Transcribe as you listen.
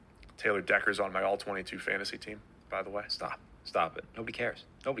Taylor Decker's on my All-22 fantasy team, by the way. Stop it. Nobody cares.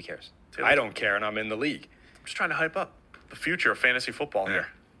 Taylor, I don't care, and I'm in the league. I'm just trying to hype up the future of fantasy football here.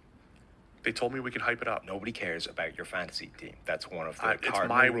 They told me we could hype it up. Nobody cares about your fantasy team. That's one of the It's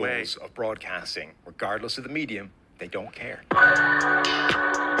cardinal my rules way of broadcasting. Regardless of the medium, they don't care.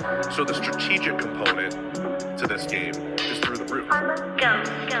 So the strategic component to this game is through the roof.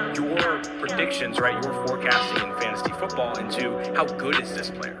 Your predictions, right? Your forecasting in fantasy football into how good is this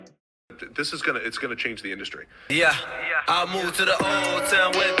player. It's gonna change the industry. Yeah, I moved to the old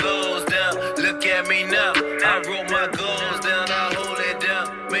town where it goes down. Look at me now. I wrote my goals down. I hold it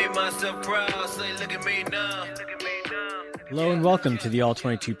down. Made myself proud. Say, look at me now. Hello and welcome to the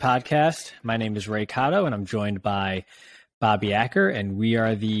All-22 podcast. My name is Ray Cotto and I'm joined by Bobby Acker, and we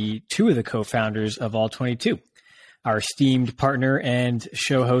are two of the co-founders of All-22. Our esteemed partner and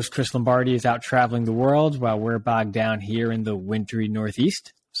show host Chris Lombardi is out traveling the world while we're bogged down here in the wintry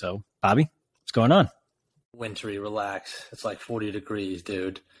Northeast. So, Bobby, what's going on? Wintry, relax. It's like 40 degrees,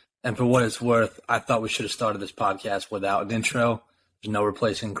 dude. And for what it's worth, I thought we should have started this podcast without an intro. There's no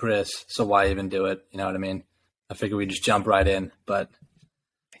replacing Chris, so why even do it? You know what I mean? I figured we'd just jump right in. But,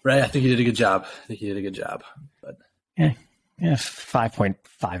 Ray, I think you did a good job. But Yeah,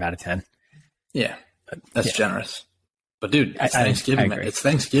 5.5 out of 10. Yeah, that's generous. But, dude, it's Thanksgiving, man. It's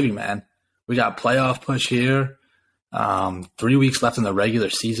Thanksgiving, man. We got playoff push here. 3 weeks left in the regular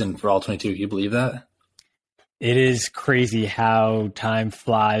season for All-22. Can you believe that? It is crazy how time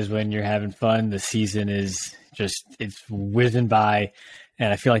flies when you're having fun. The season is it's whizzing by,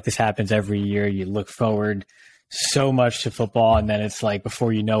 and I feel like this happens every year. You look forward so much to football, and then it's like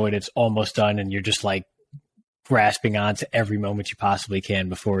before you know it, it's almost done, and you're just like grasping on to every moment you possibly can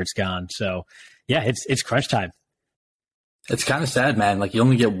before it's gone. So, yeah, it's crunch time. It's kind of sad, man. Like, you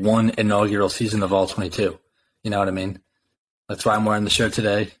only get one inaugural season of All-22. You know what I mean? That's why I'm wearing the shirt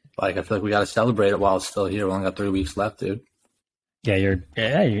today. Like, I feel like we got to celebrate it while it's still here. We only got 3 weeks left, dude. Yeah, you're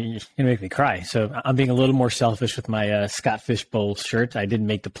going to make me cry. So I'm being a little more selfish with my Scott Fish Bowl shirt. I didn't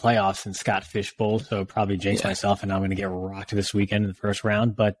make the playoffs in Scott Fish Bowl, so probably jinx myself, and I'm going to get rocked this weekend in the first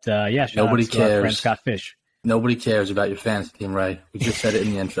round. But, nobody cares. Our friend cares. Scott Fish. Nobody cares about your fantasy team, Ray. We just said it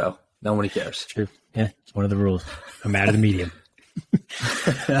in the intro. Nobody cares. True. Yeah, it's one of the rules. No matter the medium.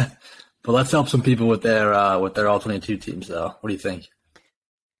 But let's help some people with their All-22 teams, though. What do you think?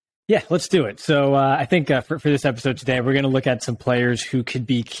 Yeah, let's do it. So I think for this episode today, we're going to look at some players who could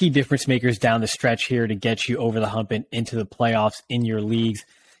be key difference makers down the stretch here to get you over the hump and into the playoffs in your leagues.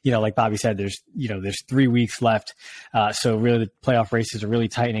 You know, like Bobby said, there's 3 weeks left. So really the playoff races are really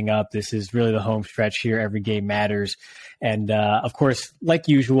tightening up. This is really the home stretch here. Every game matters. And of course, like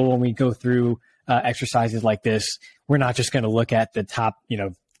usual, when we go through exercises like this, we're not just going to look at the top,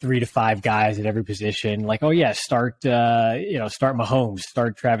 3 to 5 guys at every position. Like, oh yeah, start Mahomes,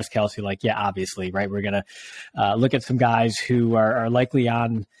 start Travis Kelce. Like, yeah, obviously, right? We're going to look at some guys who are likely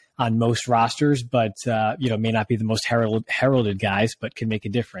on most rosters, but may not be the most heralded guys, but can make a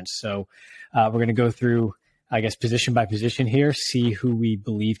difference. So we're going to go through, I guess, position by position here, see who we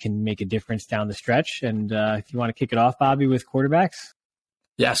believe can make a difference down the stretch. And if you want to kick it off, Bobby, with quarterbacks.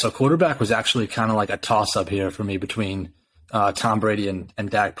 Yeah, so quarterback was actually kind of like a toss-up here for me between Tom Brady and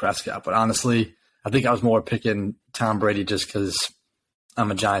Dak Prescott. But honestly, I think I was more picking Tom Brady just because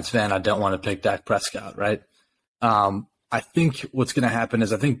I'm a Giants fan. I don't want to pick Dak Prescott, right? I think what's going to happen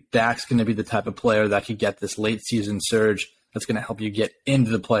is I think Dak's going to be the type of player that could get this late season surge that's going to help you get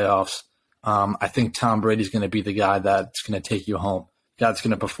into the playoffs. I think Tom Brady's going to be the guy that's going to take you home, guy that's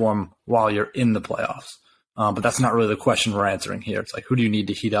going to perform while you're in the playoffs. But that's not really the question we're answering here. It's like, who do you need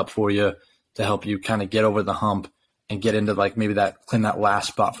to heat up for you to help you kind of get over the hump and get into like maybe claim that last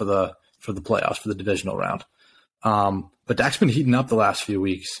spot for the playoffs, for the divisional round. But Dak's been heating up the last few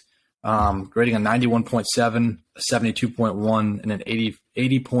weeks, grading a 91.7, a 72.1, and an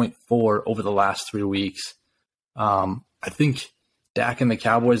 80.4 over the last 3 weeks. I think Dak and the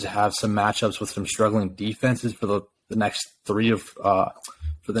Cowboys have some matchups with some struggling defenses for the next 3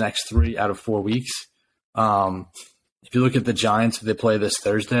 out of 4 weeks. If you look at the Giants, they play this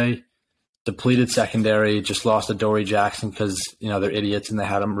Thursday. Depleted secondary, just lost to Dory Jackson because, they're idiots and they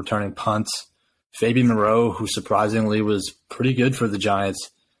had him returning punts. Fabian Moreau, who surprisingly was pretty good for the Giants,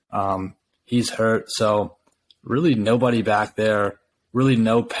 he's hurt. So really nobody back there, really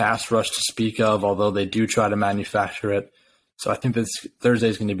no pass rush to speak of, although they do try to manufacture it. So I think this Thursday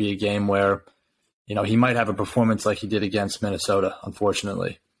is going to be a game where, he might have a performance like he did against Minnesota,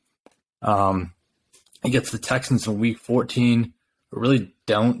 unfortunately. He gets the Texans in week 14. Really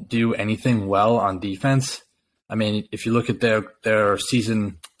don't do anything well on defense. I mean, if you look at their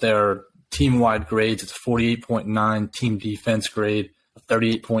team-wide grades, it's 48.9 team defense grade, a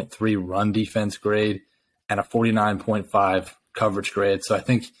 38.3 run defense grade, and a 49.5 coverage grade. So I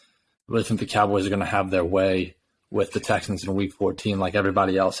really think the Cowboys are going to have their way with the Texans in Week 14, like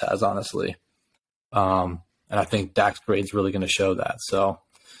everybody else has, honestly. And I think Dak's grade is really going to show that. So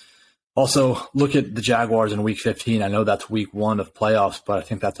also look at the Jaguars in Week 15. I know that's Week 1 of playoffs, but I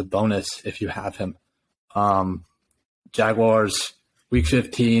think that's a bonus if you have him. Jaguars Week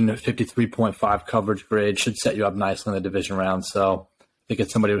 15, 53.5 coverage grade should set you up nicely in the division round. So I think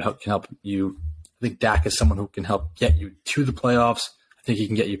it's somebody who can help you. I think Dak is someone who can help get you to the playoffs. I think he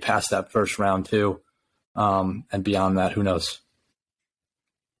can get you past that first round too. And beyond that, who knows?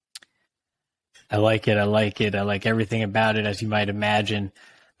 I like it. I like everything about it, as you might imagine.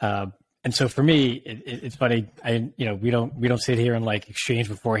 And so for me, it's funny. We don't sit here and like exchange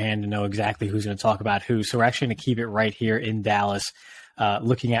beforehand to know exactly who's going to talk about who. So we're actually going to keep it right here in Dallas,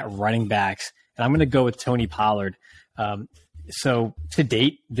 looking at running backs. And I'm going to go with Tony Pollard. So to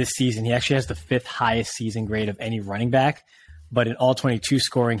date this season, he actually has the 5th highest season grade of any running back. But in All-22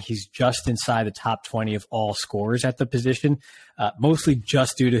 scoring, he's just inside the top 20 of all scorers at the position, mostly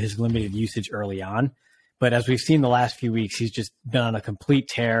just due to his limited usage early on. But as we've seen the last few weeks, he's just been on a complete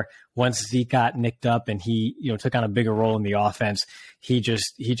tear. Once Zeke got nicked up and he, took on a bigger role in the offense, he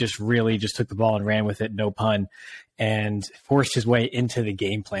just really took the ball and ran with it, no pun, and forced his way into the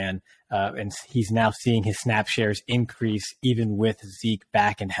game plan. And he's now seeing his snap shares increase even with Zeke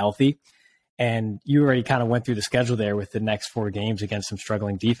back and healthy. And you already kind of went through the schedule there with the next 4 games against some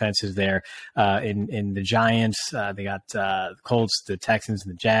struggling defenses there in the Giants. They got the Colts, the Texans,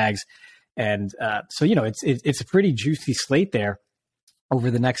 and the Jags. And so, it's a pretty juicy slate there over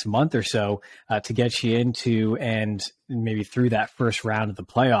the next month or so to get you into and maybe through that first round of the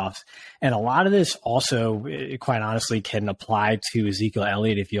playoffs. And a lot of this also, quite honestly, can apply to Ezekiel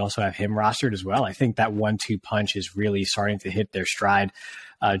Elliott if you also have him rostered as well. I think that 1-2 punch is really starting to hit their stride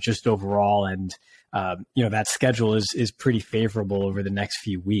just overall. And, that schedule is pretty favorable over the next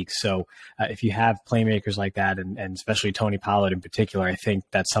few weeks. So if you have playmakers like that, and especially Tony Pollard in particular, I think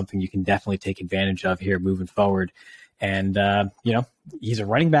that's something you can definitely take advantage of here moving forward. And, he's a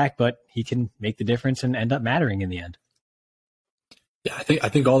running back, but he can make the difference and end up mattering in the end. Yeah, I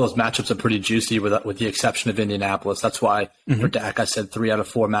think all those matchups are pretty juicy with the exception of Indianapolis. That's why for Dak, I said 3 out of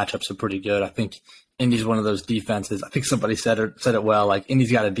 4 matchups are pretty good. I think Indy's one of those defenses. I think somebody said it well. Like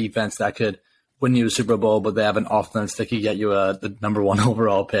Indy's got a defense that could win you a Super Bowl, but they have an offense that could get you the number 1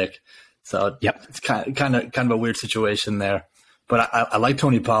 overall pick. So it's kind of a weird situation there. But I like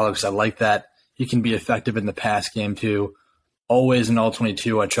Tony Pollard because I like that he can be effective in the pass game too. Always in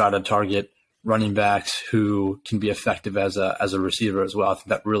All-22, I try to target running backs who can be effective as a receiver as well. I think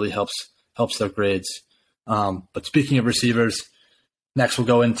that really helps their grades. But speaking of receivers, next we'll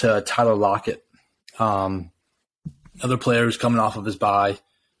go into Tyler Lockett. Other player who's coming off of his bye.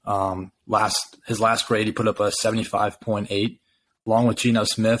 His last grade, he put up a 75.8. Along with Geno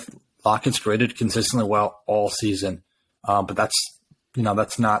Smith, Lockett's graded consistently well all season. But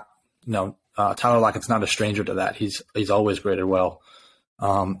that's not, Tyler Lockett's not a stranger to that. He's always graded well.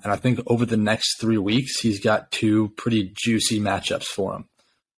 And I think over the next 3 weeks, he's got 2 pretty juicy matchups for him.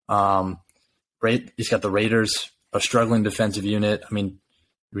 He's got the Raiders, a struggling defensive unit. I mean,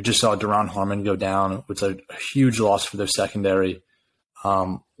 we just saw Deron Harmon go down, which is a huge loss for their secondary.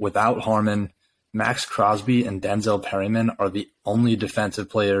 Without Harmon, Max Crosby and Denzel Perryman are the only defensive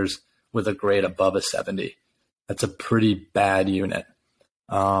players with a grade above a 70. That's a pretty bad unit.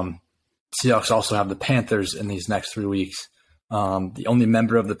 Seahawks also have the Panthers in these next 3 weeks. The only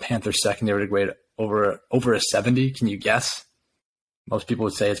member of the Panthers secondary to grade over a 70. Can you guess? Most people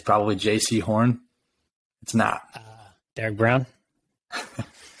would say it's probably J.C. Horn. It's not. Derek Brown?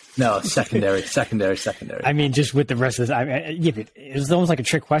 No, secondary. I mean, just with the rest of this, it was almost like a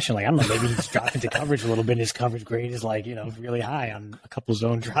trick question. Like, I don't know, maybe he's dropped into coverage a little bit. His coverage grade is really high on a couple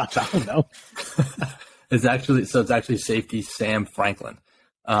zone drops. I don't know. It's actually safety Sam Franklin.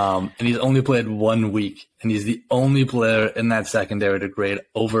 And he's only played 1 week, and he's the only player in that secondary to grade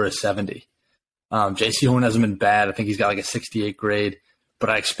over a 70. J.C. Horn hasn't been bad. I think he's got like a 68 grade, but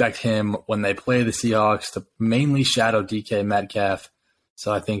I expect him when they play the Seahawks to mainly shadow DK Metcalf.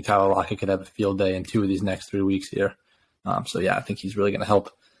 So I think Tyler Lockett could have a field day in 2 of these next 3 weeks here. I think he's really going to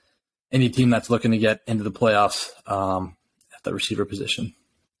help any team that's looking to get into the playoffs at the receiver position.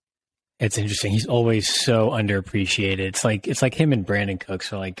 It's interesting. He's always so underappreciated. It's like him and Brandon Cooks,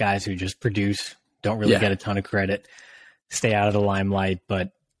 so like guys who just produce, don't really get a ton of credit, stay out of the limelight,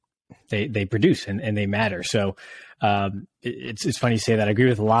 but they produce and they matter. So it's funny you say that. I agree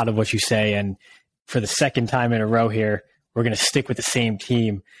with a lot of what you say. And for the second time in a row here, we're going to stick with the same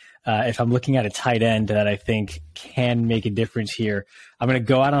team. if I'm looking at a tight end that I think can make a difference here, I'm going to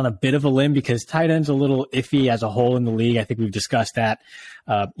go out on a bit of a limb because tight end's a little iffy as a whole in the league. I think we've discussed that,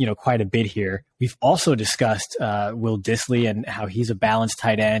 quite a bit here. We've also discussed Will Dissly and how he's a balanced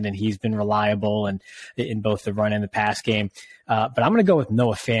tight end and he's been reliable and in both the run and the pass game. But I'm going to go with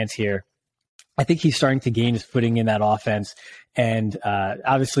Noah Fant here. I think he's starting to gain his footing in that offense. And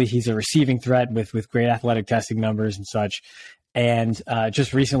obviously he's a receiving threat with great athletic testing numbers and such. And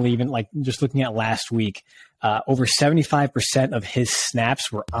just recently, even like just looking at last week, over 75% of his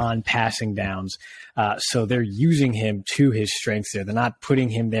snaps were on passing downs. So they're using him to his strengths there. They're not putting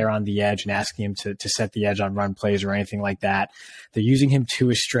him there on the edge and asking him to set the edge on run plays or anything like that. They're using him to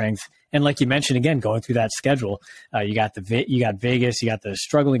his strengths. And like you mentioned, again, going through that schedule, you got Vegas, you got the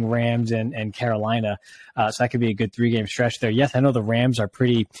struggling Rams and Carolina. So that could be a good 3-game stretch there. Yes, I know the Rams are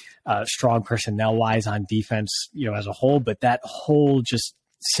pretty strong personnel wise on defense, as a whole, but that whole just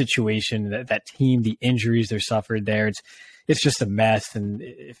situation, that team, the injuries they're suffered there, it's just a mess. And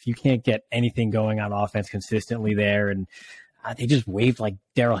if you can't get anything going on offense consistently there, and they just waved like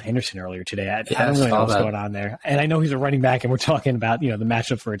Darrell Henderson earlier today. I don't really know what's going on there. And I know he's a running back and we're talking about, the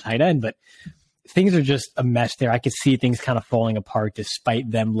matchup for a tight end, but things are just a mess there. I could see things kind of falling apart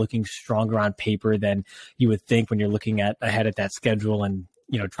despite them looking stronger on paper than you would think when you're looking ahead at that schedule and,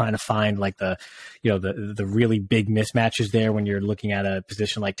 trying to find like the really big mismatches there when you're looking at a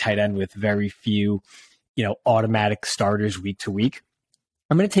position like tight end with very few, automatic starters week to week.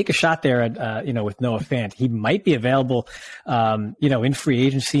 I'm going to take a shot there at, with Noah Fant. He might be available, in free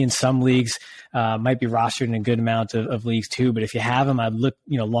agency in some leagues, might be rostered in a good amount of leagues too. But if you have him, I'd look,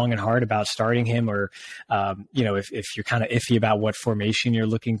 long and hard about starting him or, if you're kind of iffy about what formation you're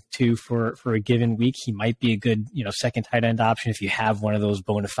looking to for a given week, he might be a good, second tight end option if you have one of those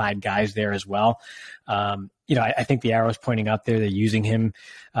bona fide guys there as well. I think the arrow's pointing up there. They're using him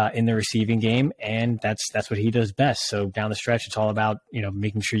in the receiving game, and that's what he does best. So down the stretch, it's all about,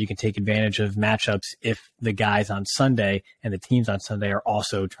 making sure you can take advantage of matchups if the guys on Sunday and the teams on Sunday are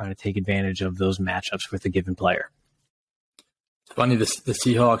also trying to take advantage of those matchups with a given player. It's funny, the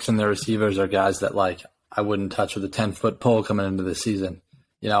Seahawks and their receivers are guys that, I wouldn't touch with a 10-foot pole coming into the season.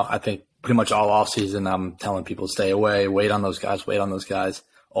 I think pretty much all offseason I'm telling people stay away, wait on those guys,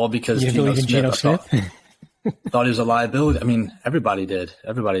 all because Geno Smith? Thought he was a liability. I mean, everybody did.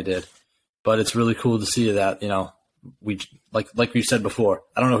 But it's really cool to see that, we like we said before,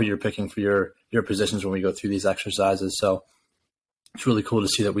 I don't know who you're picking for your positions when we go through these exercises. So it's really cool to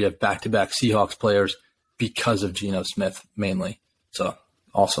see that we have back-to-back Seahawks players because of Geno Smith mainly. So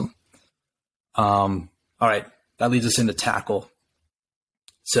awesome. All right, that leads us into tackle.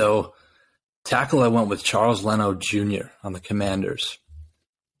 So tackle, I went with Charles Leno Jr. on the Commanders.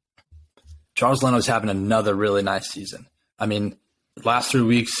 Charles Leno's having another really nice season. I mean, last 3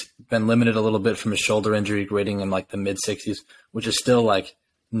 weeks, been limited a little bit from his shoulder injury, grading in the mid-60s, which is still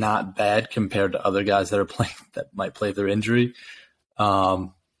not bad compared to other guys that are playing that might play their injury.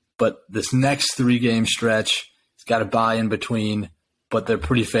 But this next 3-game stretch, he's got a bye in between, but they're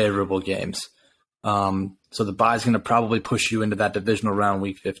pretty favorable games. So the bye is going to probably push you into that divisional round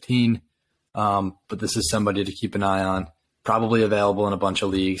week 15. But this is somebody to keep an eye on. Probably available in a bunch of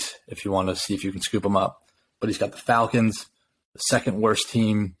leagues if you want to see if you can scoop him up. But he's got the Falcons, the second worst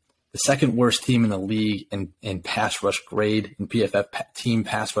team in the league in pass rush grade, in PFF team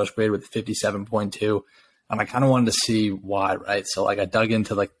pass rush grade with 57.2. And I kind of wanted to see why, right? So I dug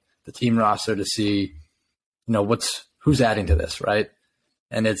into the team roster to see, who's adding to this, right?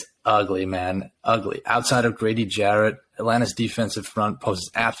 And it's ugly, man, ugly. Outside of Grady Jarrett, Atlanta's defensive front poses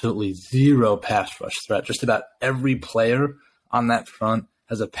absolutely zero pass rush threat. Just about every player on that front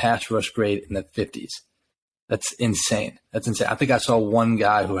has a pass rush grade in the 50s. That's insane. I think I saw one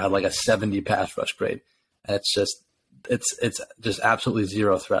guy who had a 70 pass rush grade. And it's just absolutely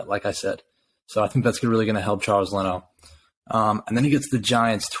zero threat, like I said. So I think that's really going to help Charles Leno. And then he gets the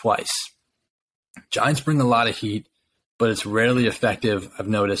Giants twice. Giants bring a lot of heat, but it's rarely effective, I've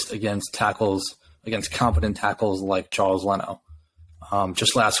noticed, against competent tackles like Charles Leno.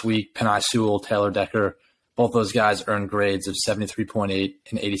 Just last week, Penei Sewell, Taylor Decker, both those guys earned grades of 73.8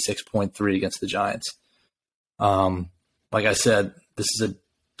 and 86.3 against the Giants. Like I said, this is a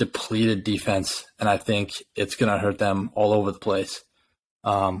depleted defense, and I think it's going to hurt them all over the place.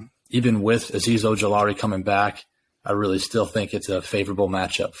 Even with Azeez Ojulari coming back, I really still think it's a favorable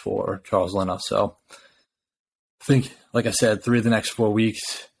matchup for Charles Leno. So I think, like I said, 3 of the next 4 weeks,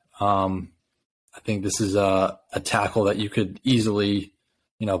 I think this is a tackle that you could easily,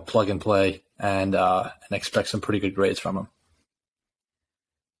 plug and play and expect some pretty good grades from him.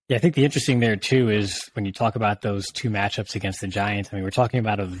 Yeah, I think the interesting there too is when you talk about those two matchups against the Giants. I mean, we're talking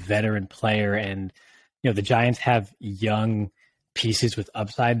about a veteran player, and the Giants have young pieces with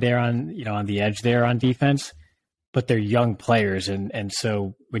upside there on the edge there on defense, but they're young players, and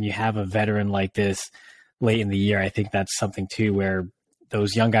so when you have a veteran like this late in the year, I think that's something too where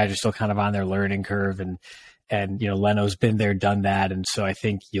those young guys are still kind of on their learning curve, and Leno's been there, done that, and so I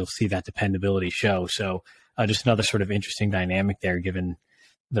think you'll see that dependability show. So just another sort of interesting dynamic there, given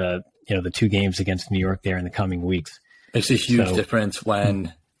the two games against New York there in the coming weeks. Makes a huge difference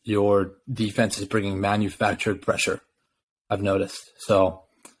when your defense is bringing manufactured pressure, I've noticed. So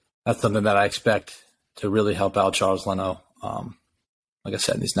that's something that I expect to really help out Charles Leno, like I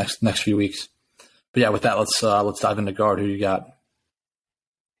said, in these next few weeks. But yeah, with that, let's dive into guard. Who you got?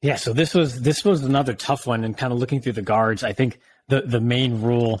 Yeah, so this was another tough one, and kind of looking through the guards, I think the main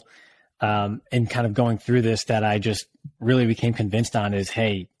rule and kind of going through this that I just really became convinced on is,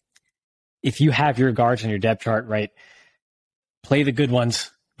 hey, if you have your guards on your depth chart, right, play the good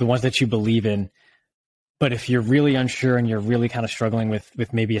ones, the ones that you believe in. But if you're really unsure and you're really kind of struggling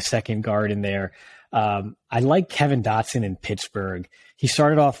with maybe a second guard in there, I like Kevin Dotson in Pittsburgh. He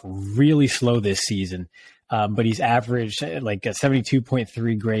started off really slow this season, but he's averaged like a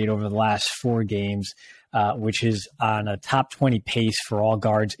 72.3 grade over the last 4 games. Which is on a top 20 pace for all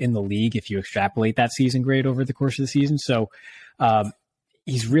guards in the league if you extrapolate that season grade over the course of the season. So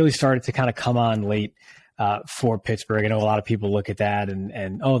he's really started to kind of come on late for Pittsburgh. I know a lot of people look at that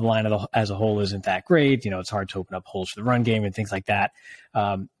and the line as a whole isn't that great. It's hard to open up holes for the run game and things like that.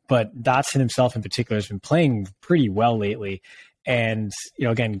 But Dotson himself in particular has been playing pretty well lately. And,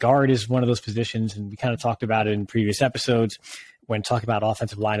 again, guard is one of those positions, and we kind of talked about it in previous episodes when talking about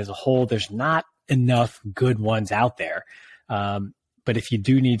offensive line as a whole. There's not enough good ones out there. But if you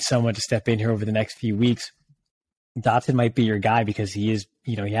do need someone to step in here over the next few weeks, Dotson might be your guy because he is,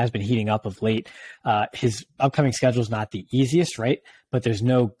 he has been heating up of late. His upcoming schedule is not the easiest, right? But there's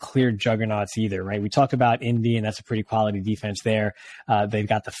no clear juggernauts either, right? We talked about Indy, and that's a pretty quality defense there. They've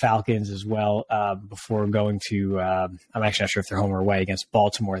got the Falcons as well before going to, I'm actually not sure if they're home or away against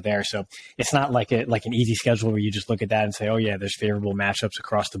Baltimore there. So it's not like an easy schedule where you just look at that and say, oh yeah, there's favorable matchups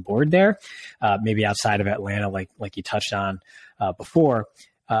across the board there. Maybe outside of Atlanta, like you touched on before.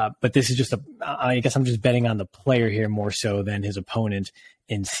 But this is just I guess I'm just betting on the player here more so than his opponent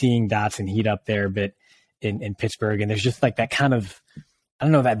in seeing Dotson heat up there a bit in Pittsburgh. And there's just like that kind of, I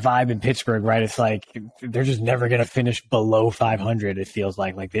don't know, that vibe in Pittsburgh, right? It's like they're just never going to finish below 500. It feels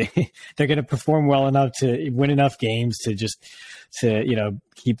like they're going to perform well enough to win enough games to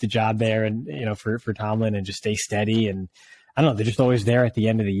keep the job there and, for Tomlin and just stay steady. And I don't know, they're just always there at the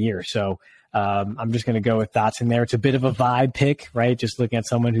end of the year. So I'm just going to go with Dotson there. It's a bit of a vibe pick, right? Just looking at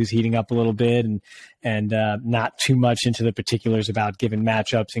someone who's heating up a little bit and not too much into the particulars about given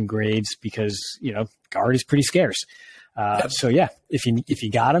matchups and grades because, guard is pretty scarce. So yeah, if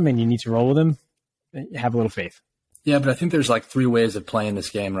you got him and you need to roll with him, have a little faith. Yeah, but I think there's like 3 ways of playing this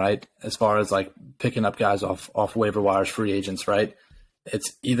game, right? As far as like picking up guys off waiver wires, free agents, right?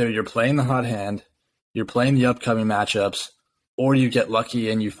 It's either you're playing the hot hand, you're playing the upcoming matchups, or you get lucky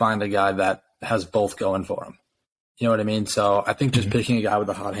and you find a guy that has both going for him. You know what I mean? So I think just picking a guy with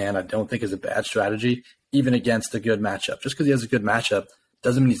a hot hand, I don't think is a bad strategy, even against a good matchup. Just because he has a good matchup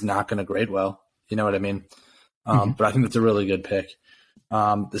doesn't mean he's not going to grade well. You know what I mean? But I think that's a really good pick.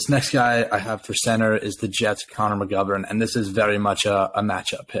 This next guy I have for center is the Jets' Connor McGovern, and this is very much a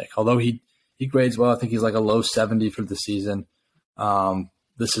matchup pick. Although he grades well, I think he's like a low 70 for the season.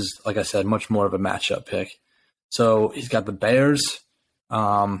 This is, like I said, much more of a matchup pick. So he's got the Bears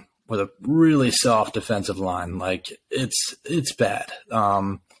with a really soft defensive line. Like it's bad.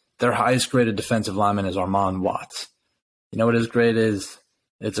 Their highest graded defensive lineman is Armon Watts. You know what his grade is?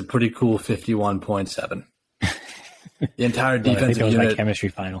 It's a pretty cool 51.7. The entire defensive unit. Like chemistry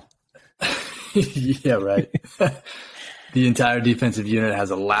final. Yeah, right. The entire defensive unit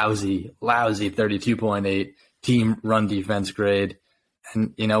has a lousy 32.8 team run defense grade.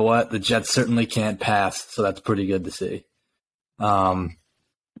 And you know what? The Jets certainly can't pass, so that's pretty good to see. And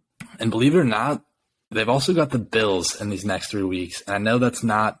believe it or not, they've also got the Bills in these next 3 weeks. And I know that's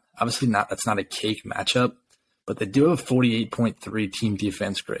not a cake matchup, but they do have a 48.3 team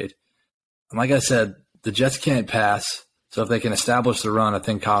defense grade. And like I said, the Jets can't pass, so if they can establish the run, I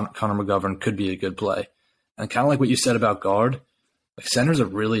think Connor McGovern could be a good play. And kind of like what you said about guard, like center's a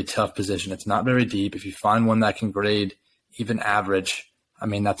really tough position. It's not very deep. If you find one that can grade even average, I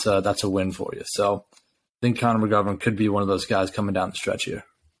mean, that's a win for you. So I think Connor McGovern could be one of those guys coming down the stretch here.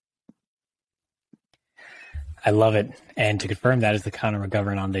 I love it. And to confirm, that is the Connor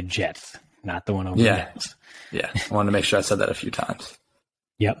McGovern on the Jets, not the one over the Jets. Yeah, I wanted to make sure I said that a few times.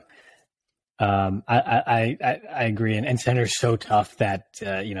 Yep. I agree, and center is so tough that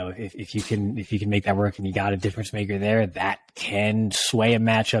if you can make that work and you got a difference maker there, that can sway a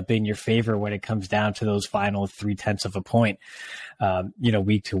matchup in your favor when it comes down to those final 0.3 of a point,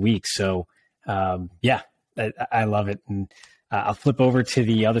 week to week. So I love it, and I'll flip over to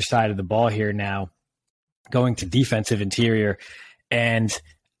the other side of the ball here now, going to defensive interior, and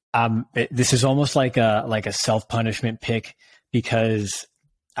this is almost like a self-punishment pick because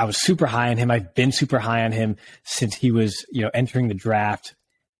I was super high on him. I've been super high on him since he was, entering the draft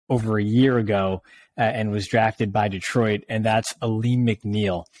over a year ago and was drafted by Detroit, and that's Aleem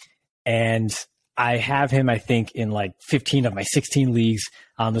McNeil. And I have him, I think, in like 15 of my 16 leagues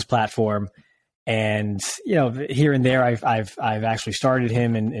on this platform. And, here and there, I've actually started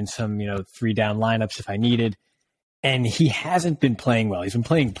him in some, 3-down lineups if I needed. And he hasn't been playing well. He's been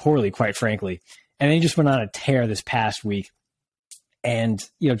playing poorly, quite frankly. And then he just went on a tear this past week. And,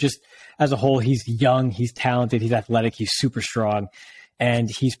 just as a whole, he's young, he's talented, he's athletic, he's super strong, and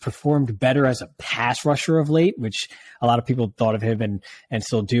he's performed better as a pass rusher of late, which a lot of people thought of him and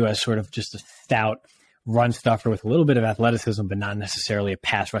still do as sort of just a stout run stuffer with a little bit of athleticism, but not necessarily a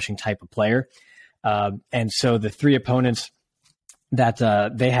pass rushing type of player. And so the three opponents that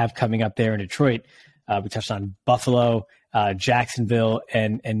they have coming up there in Detroit, we touched on Buffalo, Jacksonville,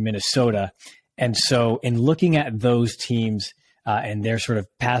 and Minnesota. And so in looking at those teams, and their sort of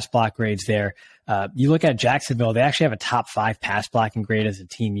pass block grades there. You look at Jacksonville, they actually have a top 5 pass blocking grade as a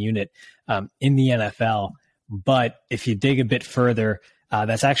team unit in the NFL. But if you dig a bit further,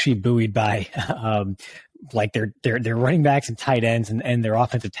 that's actually buoyed by like their running backs and tight ends and their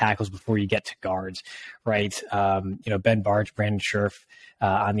offensive tackles before you get to guards, right? Ben Bartch, Brandon Scherf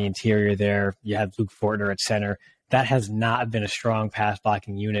on the interior there. You have Luke Fortner at center. That has not been a strong pass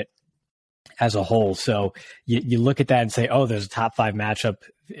blocking unit as a whole. So you look at that and say, oh, there's a top 5 matchup,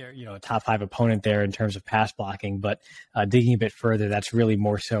 a top 5 opponent there in terms of pass blocking. But digging a bit further, that's really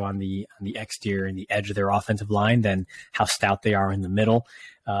more so on the exterior and the edge of their offensive line than how stout they are in the middle.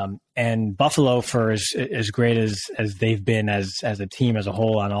 And Buffalo, for as great as they've been as a team as a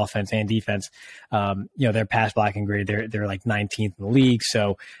whole on offense and defense, their pass blocking grade, they're like 19th in the league.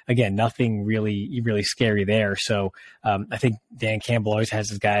 So again, nothing really scary there. So I think Dan Campbell always has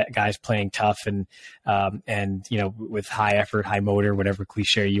his guys playing tough and with high effort, high motor, whatever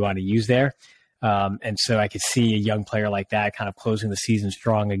cliche you want to use there. And so I could see a young player like that kind of closing the season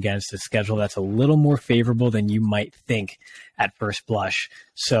strong against a schedule that's a little more favorable than you might think at first blush.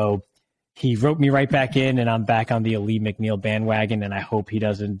 So he wrote me right back in, and I'm back on the Aleem McNeil bandwagon, and I hope he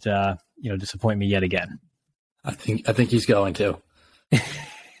doesn't, disappoint me yet again. I think he's going to.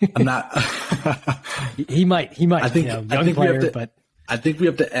 I'm not. he might. I think but I think we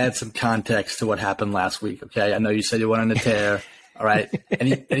have to add some context to what happened last week. Okay, I know you said you went on a tear. All right,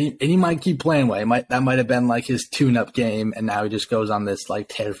 and he might keep playing well. That might have been like his tune-up game, and now he just goes on this like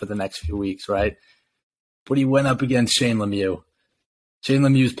tear for the next few weeks, right? But he went up against Shane Lemieux. Shane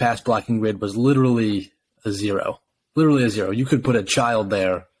Lemieux's pass blocking grid was literally a 0. Literally a 0. You could put a child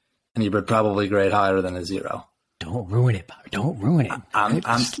there, and he would probably grade higher than a 0. Don't ruin it, Bobby. Don't ruin it.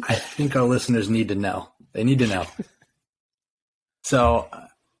 I think our listeners need to know. They need to know. So,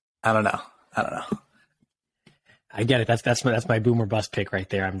 I don't know. I get it. That's my boomer bust pick right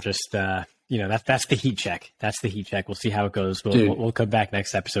there. I'm just, that's the heat check. That's the heat check. We'll see how it goes. We'll come back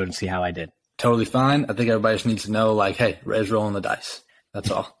next episode and see how I did. Totally fine. I think everybody just needs to know, like, hey, Ray's rolling the dice. That's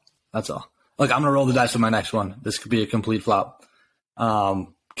all. Look, I'm going to roll the dice with my next one. This could be a complete flop.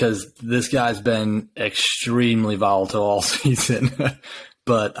 Because this guy's been extremely volatile all season.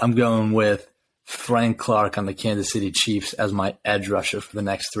 But I'm going with Frank Clark on the Kansas City Chiefs as my edge rusher for the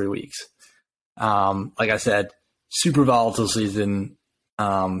next 3 weeks. Like I said, super volatile season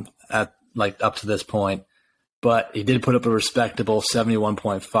at like up to this point, but he did put up a respectable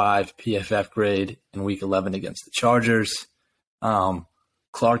 71.5 PFF grade in Week 11 against the Chargers.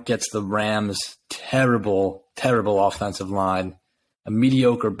 Clark gets the Rams' terrible offensive line, a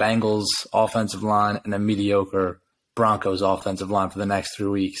mediocre Bengals offensive line, and a mediocre Broncos offensive line for the next 3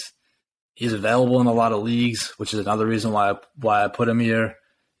 weeks. He's available in a lot of leagues, which is another reason why I put him here.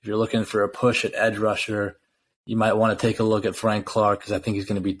 If you're looking for a push at edge rusher, you might want to take a look at Frank Clark because I think he's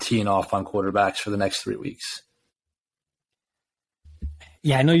going to be teeing off on quarterbacks for the next 3 weeks.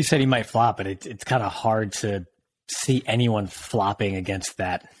 Yeah, I know you said he might flop, but it's kind of hard to see anyone flopping against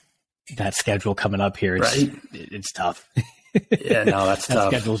that schedule coming up here. It's tough. Yeah, no, that's that tough.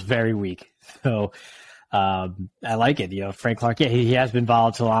 schedule's very weak. So I like it. Frank Clark, yeah, he has been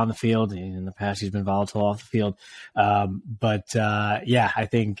volatile on the field. In the past, he's been volatile off the field. Yeah, I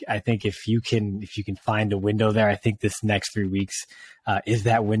think if you can find a window there, I think this next 3 weeks is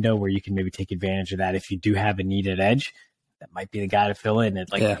that window where you can maybe take advantage of that. If you do have a needed edge, that might be the guy to fill in. And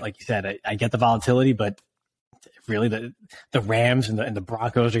like you said, I get the volatility, but really the Rams and the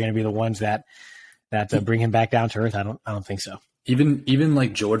Broncos are going to be the ones that bring him back down to earth. I don't think so. Even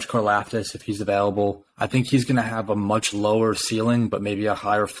like George Karlaftis, if he's available, I think he's going to have a much lower ceiling, but maybe a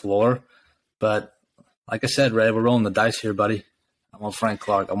higher floor. But like I said, Ray, we're rolling the dice here, buddy. I want Frank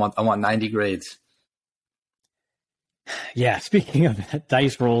Clark. I want 90 grades. Yeah, speaking of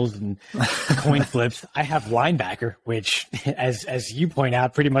dice rolls and coin flips, I have linebacker, which, as you point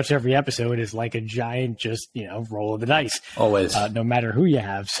out, pretty much every episode is like a giant just roll of the dice. Always, no matter who you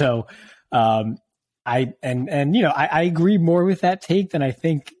have. So, I agree more with that take than I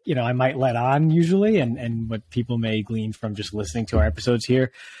think I might let on usually, and what people may glean from just listening to our episodes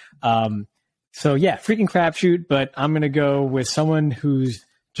here. So yeah, freaking crapshoot, but I'm gonna go with someone who's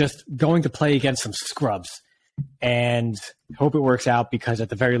just going to play against some scrubs. And hope it works out because at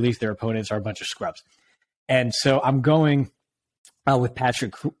the very least their opponents are a bunch of scrubs. And so I'm going with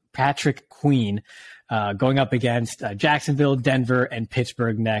Patrick Queen going up against Jacksonville, Denver, and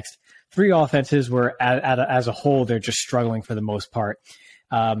Pittsburgh next. 3 offenses where as a whole they're just struggling for the most part.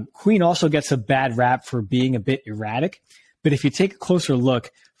 Queen also gets a bad rap for being a bit erratic, but if you take a closer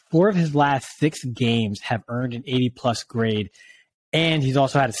look, 4 of his last 6 games have earned an 80-plus grade. And he's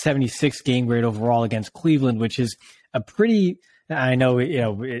also had a 76 game grade overall against Cleveland, which is a pretty – I know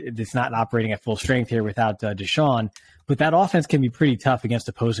it's not operating at full strength here without Deshaun, but that offense can be pretty tough against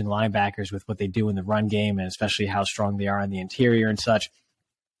opposing linebackers with what they do in the run game and especially how strong they are on the interior and such.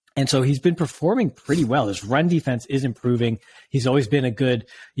 And so he's been performing pretty well. His run defense is improving. He's always been a good,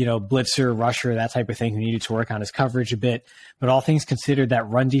 blitzer, rusher, that type of thing who needed to work on his coverage a bit. But all things considered, that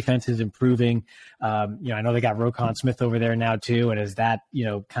run defense is improving. I know they got Roquan Smith over there now too. And as that,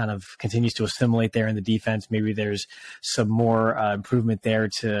 kind of continues to assimilate there in the defense, maybe there's some more improvement there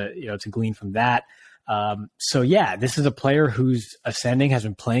to glean from that. So yeah, this is a player who's ascending, has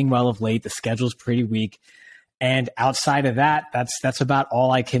been playing well of late. The schedule's pretty weak. And outside of that, that's about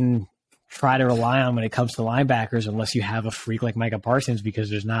all I can try to rely on when it comes to linebackers, unless you have a freak like Micah Parsons, because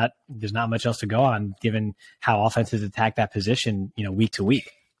there's not much else to go on given how offenses attack that position, week to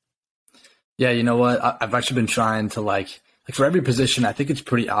week. Yeah, you know what? I've actually been trying to like for every position, I think it's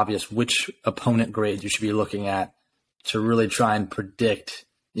pretty obvious which opponent grades you should be looking at to really try and predict,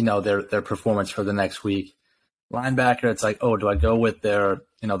 their performance for the next week. Linebacker, it's like, do I go with their,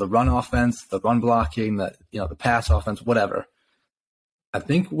 the run offense, the run blocking, the pass offense, whatever. I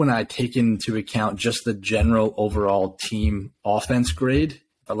think when I take into account just the general overall team offense grade,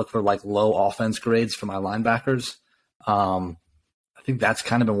 if I look for like low offense grades for my linebackers, I think that's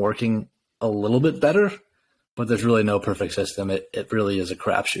kind of been working a little bit better, but there's really no perfect system. It really is a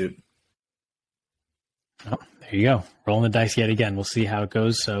crapshoot. Oh, there you go. Rolling the dice yet again. We'll see how it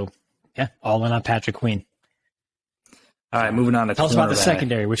goes. So yeah, all in on Patrick Queen. All right, moving on to tell us about the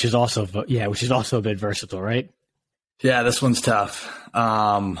secondary, which is also a bit versatile, right? Yeah, this one's tough.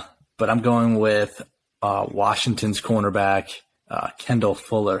 But I'm going with Washington's cornerback, Kendall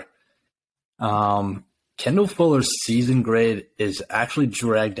Fuller. Kendall Fuller's season grade is actually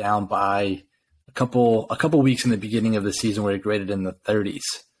dragged down by a couple weeks in the beginning of the season where he graded in the 30s.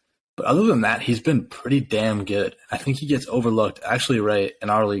 But other than that, he's been pretty damn good. I think he gets overlooked. Actually, Ray, in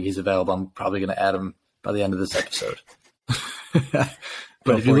our league, he's available. I'm probably going to add him by the end of this episode.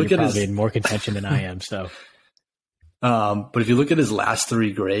 But if you look at his in more contention than I am, so. But if you look at his last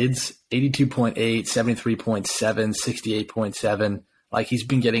 3 grades, 82.8, 73.7, 68.7, like he's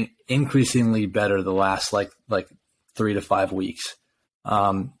been getting increasingly better the last like 3 to 5 weeks.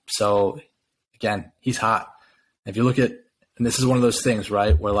 So again, he's hot. If you look at, and this is one of those things,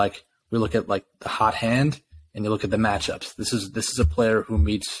 right, where like we look at like the hot hand and you look at the matchups. This is a player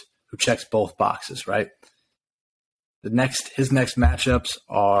who checks both boxes, right? His next matchups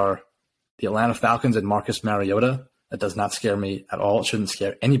are the Atlanta Falcons and Marcus Mariota. That does not scare me at all. It shouldn't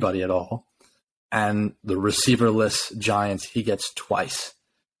scare anybody at all. And the receiverless Giants, he gets twice.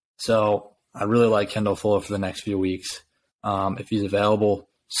 So I really like Kendall Fuller for the next few weeks. If he's available,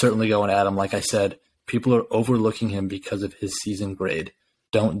 certainly go and add him. Like I said, people are overlooking him because of his season grade.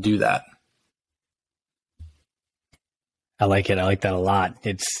 Don't do that. I like it. I like that a lot.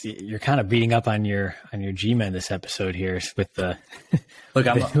 You're kind of beating up on your G-men this episode here with the look.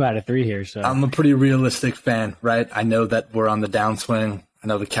 I'm 2 out of 3 here. So I'm a pretty realistic fan, right? I know that we're on the downswing. I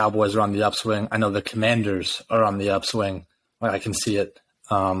know the Cowboys are on the upswing. I know the Commanders are on the upswing. I can see it.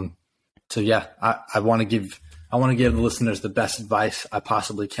 yeah, I want to give the listeners the best advice I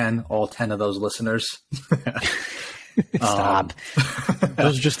possibly can. All 10 of those listeners. Stop.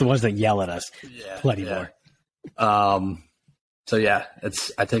 Those are just the ones that yell at us. Yeah, Plenty yeah. more. So yeah,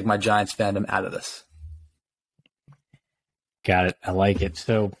 I take my Giants fandom out of this. Got it. I like it.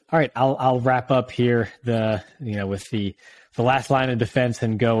 So, all right, I'll wrap up here with the last line of defense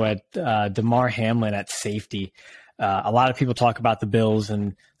and go at Damar Hamlin at safety. A lot of people talk about the Bills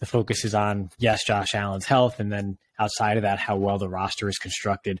and the focus is on, yes, Josh Allen's health, and then outside of that, how well the roster is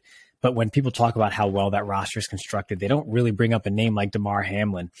constructed. But when people talk about how well that roster is constructed, they don't really bring up a name like Damar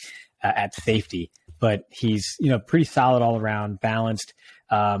Hamlin at safety. But he's, pretty solid all around, balanced.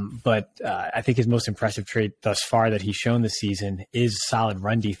 But I think his most impressive trait thus far that he's shown this season is solid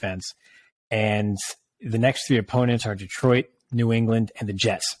run defense. And the next three opponents are Detroit, New England, and the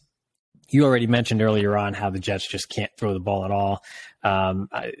Jets. You already mentioned earlier on how the Jets just can't throw the ball at all.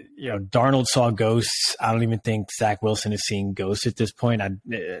 Darnold saw ghosts. I don't even think Zach Wilson is seeing ghosts at this point. I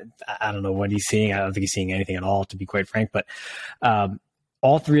don't know what he's seeing. I don't think he's seeing anything at all, to be quite frank. But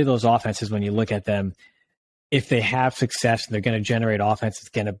all three of those offenses, when you look at them, if they have success and they're going to generate offense, it's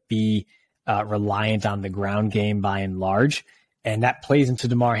going to be reliant on the ground game by and large. And that plays into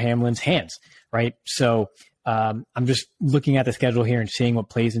Damar Hamlin's hands, right? So I'm just looking at the schedule here and seeing what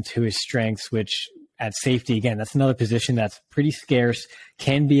plays into his strengths, which at safety, again, that's another position that's pretty scarce,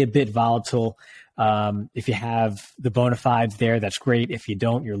 can be a bit volatile. If you have the bona fides there, that's great. If you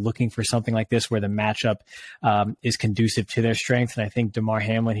don't, you're looking for something like this where the matchup is conducive to their strengths. And I think Damar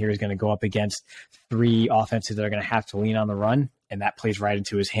Hamlin here is going to go up against three offenses that are going to have to lean on the run, and that plays right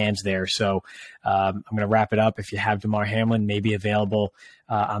into his hands there. So I'm going to wrap it up. If you have Damar Hamlin, maybe available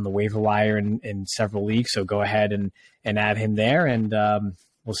on the waiver wire in several leagues, so go ahead and add him there, and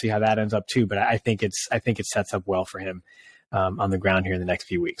we'll see how that ends up too. But I think it sets up well for him on the ground here in the next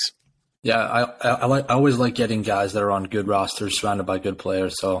few weeks. Yeah, I always like getting guys that are on good rosters surrounded by good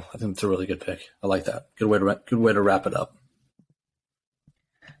players. So I think it's a really good pick. I like that. Good way to wrap it up.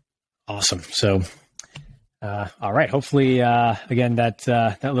 Awesome. So, all right. Hopefully, again, that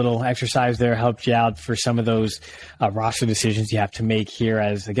little exercise there helped you out for some of those roster decisions you have to make here.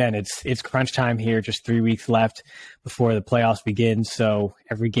 As again, it's crunch time here. Just 3 weeks left before the playoffs begin. So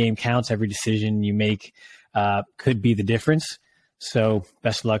every game counts. Every decision you make could be the difference. So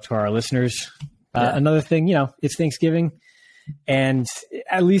best of luck to our listeners. Another thing, it's Thanksgiving, and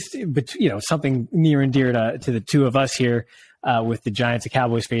at least, something near and dear to the two of us here with the Giants and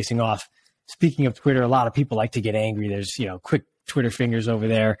Cowboys facing off. Speaking of Twitter, a lot of people like to get angry. There's, quick Twitter fingers over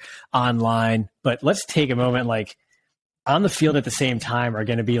there online, but let's take a moment, like on the field at the same time are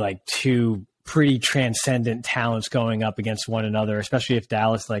going to be like two pretty transcendent talents going up against one another, especially if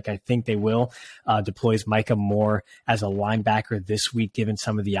Dallas, like I think they will, deploys Micah Moore as a linebacker this week, given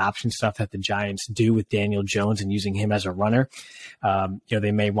some of the option stuff that the Giants do with Daniel Jones and using him as a runner.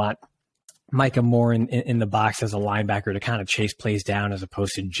 They may want Micah Moore in the box as a linebacker to kind of chase plays down as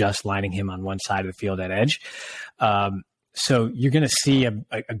opposed to just lining him on one side of the field at edge. So you're going to see a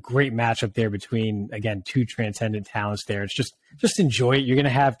great matchup there between, again, two transcendent talents there. It's just enjoy it. You're going to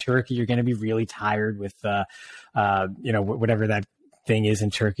have turkey. You're going to be really tired with, whatever that thing is in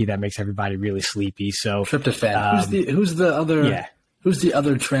turkey that makes everybody really sleepy. So tryptophan. Who's the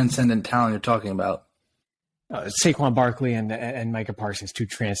other transcendent talent you're talking about? Saquon Barkley and Micah Parsons, two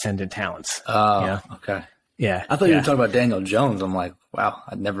transcendent talents. Oh, okay. Yeah. I thought you were talking about Daniel Jones. I'm like, wow,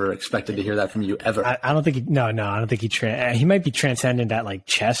 I never expected to hear that from you ever. I don't think I don't think he might be transcendent at like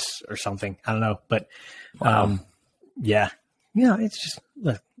chess or something. I don't know. But, wow. It's just,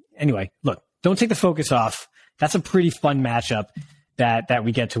 look, don't take the focus off. That's a pretty fun matchup that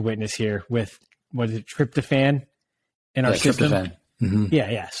we get to witness here with, what is it, tryptophan in our system? Tryptophan. Mm-hmm.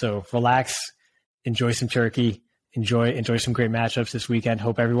 Yeah. So relax, enjoy some turkey. Enjoy some great matchups this weekend.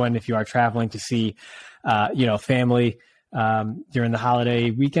 Hope everyone, if you are traveling to see, family during the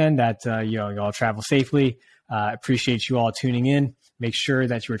holiday weekend, that you all travel safely. Appreciate you all tuning in. Make sure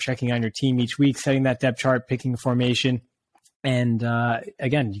that you are checking on your team each week, setting that depth chart, picking a formation. And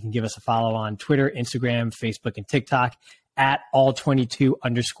again, you can give us a follow on Twitter, Instagram, Facebook, and TikTok at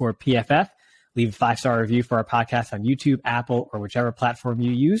all22_PFF. Leave a 5-star review for our podcast on YouTube, Apple, or whichever platform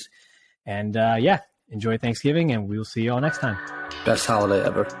you use. And enjoy Thanksgiving, and we will see you all next time. Best holiday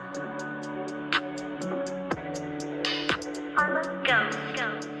ever. Go.